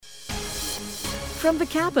From the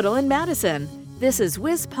Capitol in Madison, this is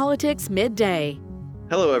WisPolitics Midday.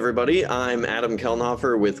 Hello, everybody. I'm Adam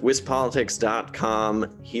Kelnhofer with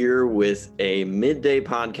WisPolitics.com, here with a midday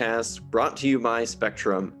podcast brought to you by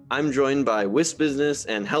Spectrum. I'm joined by WIS business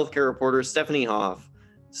and healthcare reporter Stephanie Hoff.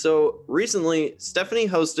 So recently, Stephanie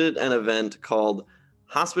hosted an event called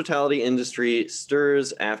Hospitality Industry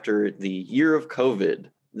Stirs After the Year of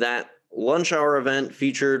COVID. That lunch hour event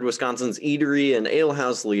featured Wisconsin's eatery and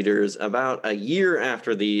alehouse leaders about a year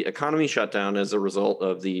after the economy shut down as a result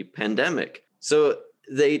of the pandemic. So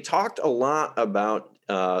they talked a lot about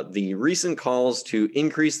the recent calls to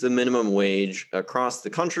increase the minimum wage across the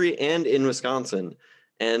country and in Wisconsin.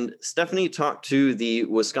 And Stephanie talked to the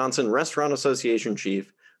Wisconsin Restaurant Association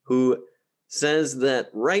chief, who says that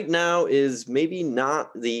right now is maybe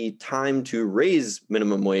not the time to raise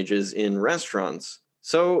minimum wages in restaurants.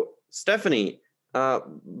 So, Stephanie,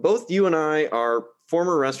 both you and I are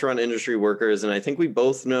former restaurant industry workers, and I think we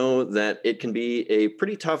both know that it can be a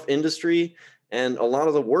pretty tough industry, and a lot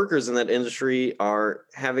of the workers in that industry are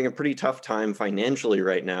having a pretty tough time financially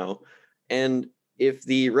right now. And if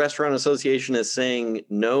the Restaurant Association is saying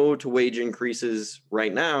no to wage increases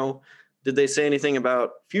right now, did they say anything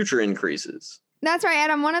about future increases? That's right,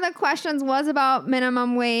 Adam. One of the questions was about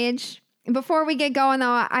minimum wage. Before we get going,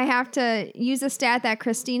 though, I have to use a stat that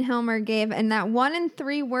Christine Hilmer gave, and that 1 in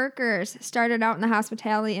 3 workers started out in the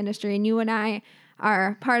hospitality industry, and you and I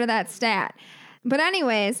are part of that stat. But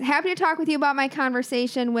anyways, happy to talk with you about my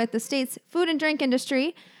conversation with the state's food and drink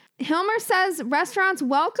industry. Hilmer says restaurants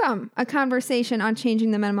welcome a conversation on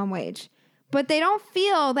changing the minimum wage, but they don't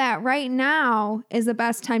feel that right now is the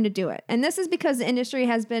best time to do it. And this is because the industry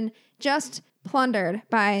has been just plundered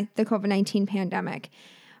by the COVID-19 pandemic.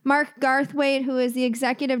 Mark Garthwaite, who is the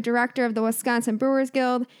executive director of the Wisconsin Brewers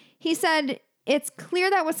Guild, he said it's clear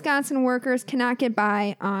that Wisconsin workers cannot get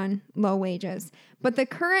by on low wages. But the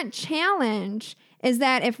current challenge is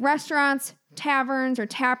that if restaurants, taverns, or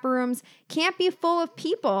tap rooms can't be full of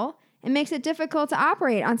people, it makes it difficult to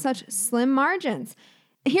operate on such slim margins.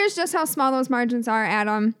 Here's just how small those margins are,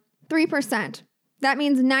 Adam. 3%. That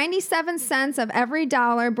means 97 cents of every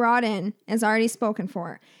dollar brought in is already spoken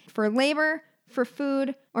for labor, for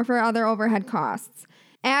food, or for other overhead costs.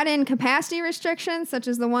 Add in capacity restrictions, such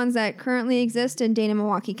as the ones that currently exist in Dane and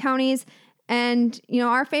Milwaukee counties, and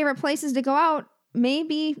our favorite places to go out may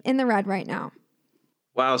be in the red right now.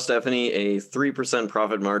 Wow, Stephanie, a 3%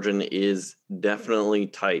 profit margin is definitely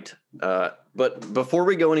tight. But before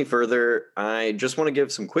we go any further, I just want to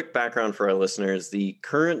give some quick background for our listeners. The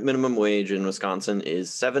current minimum wage in Wisconsin is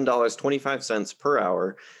 $7.25 per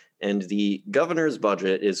hour, and the governor's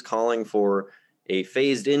budget is calling for a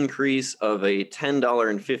phased increase of a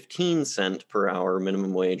 $10.15 per hour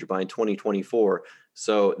minimum wage by 2024.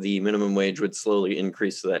 So the minimum wage would slowly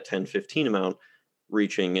increase to that $10.15 amount,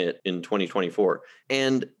 reaching it in 2024.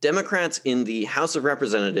 And Democrats in the House of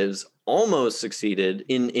Representatives almost succeeded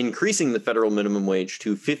in increasing the federal minimum wage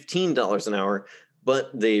to $15 an hour, but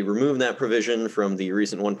they removed that provision from the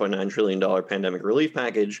recent $1.9 trillion pandemic relief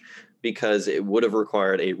package because it would have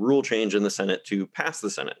required a rule change in the Senate to pass the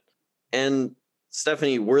Senate. And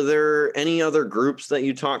Stephanie, were there any other groups that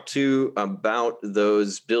you talked to about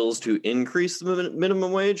those bills to increase the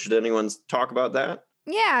minimum wage? Did anyone talk about that?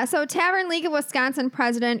 Yeah, so Tavern League of Wisconsin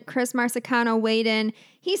president Chris Marsicano weighed in.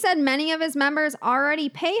 He said many of his members already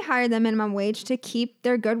pay higher than minimum wage to keep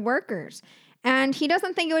their good workers. And he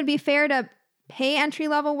doesn't think it would be fair to pay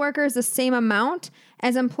entry-level workers the same amount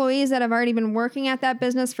as employees that have already been working at that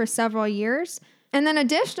business for several years. And then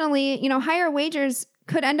additionally, higher wages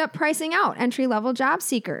could end up pricing out entry-level job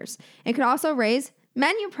seekers. It could also raise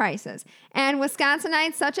menu prices. And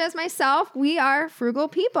Wisconsinites such as myself, we are frugal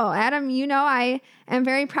people. Adam, I am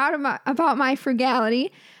very proud about my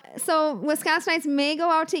frugality. So Wisconsinites may go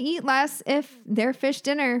out to eat less if their fish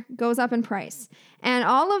dinner goes up in price. And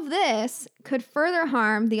all of this could further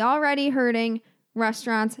harm the already hurting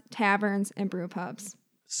restaurants, taverns, and brew pubs.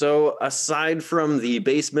 So aside from the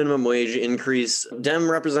base minimum wage increase, Dem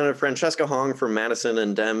Representative Francesca Hong from Madison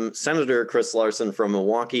and Dem Senator Chris Larson from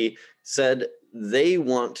Milwaukee said they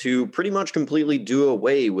want to pretty much completely do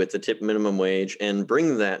away with the tip minimum wage and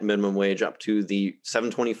bring that minimum wage up to the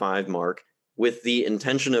 $7.25 mark with the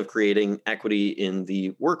intention of creating equity in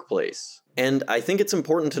the workplace. And I think it's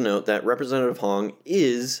important to note that Representative Hong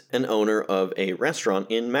is an owner of a restaurant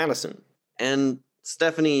in Madison. And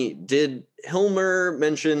Stephanie, did Hilmer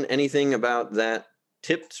mention anything about that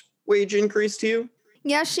tipped wage increase to you?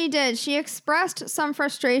 Yes, she did. She expressed some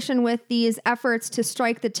frustration with these efforts to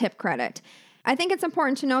strike the tip credit. I think it's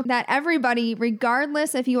important to note that everybody,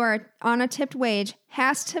 regardless if you are on a tipped wage,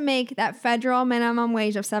 has to make that federal minimum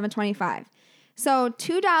wage of $7.25. So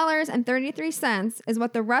 $2.33 is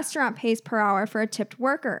what the restaurant pays per hour for a tipped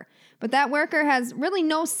worker. But that worker has really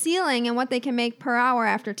no ceiling in what they can make per hour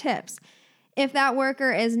after tips. If that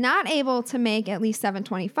worker is not able to make at least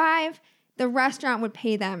 $7.25, the restaurant would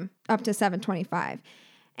pay them up to $7.25.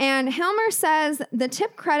 And Hilmer says the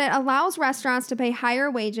tip credit allows restaurants to pay higher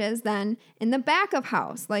wages than in the back of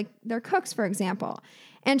house, like their cooks, for example.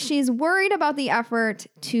 And she's worried about the effort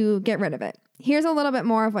to get rid of it. Here's a little bit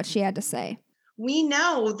more of what she had to say. We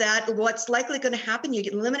know that what's likely going to happen, you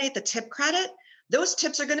eliminate the tip credit, those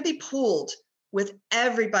tips are going to be pooled with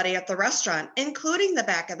everybody at the restaurant, including the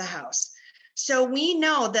back of the house. So we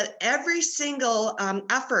know that every single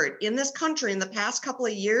effort in this country in the past couple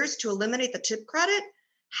of years to eliminate the tip credit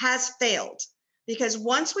has failed. Because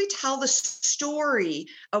once we tell the story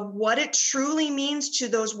of what it truly means to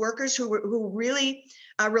those workers who really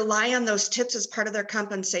rely on those tips as part of their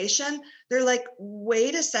compensation, they're like,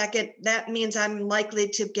 wait a second, that means I'm likely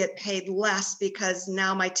to get paid less because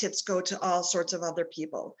now my tips go to all sorts of other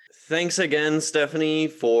people. Thanks again, Stephanie,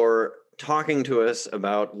 for talking to us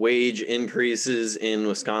about wage increases in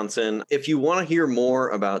Wisconsin. If you want to hear more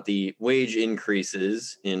about the wage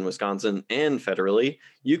increases in Wisconsin and federally,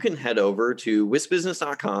 you can head over to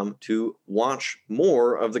wisbusiness.com to watch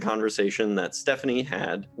more of the conversation that Stephanie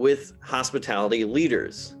had with hospitality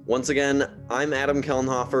leaders. Once again, I'm Adam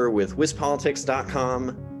Kellenhofer with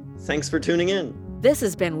wispolitics.com. Thanks for tuning in. This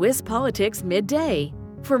has been WisPolitics Midday.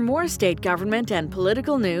 For more state government and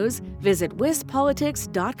political news, visit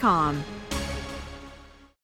wispolitics.com.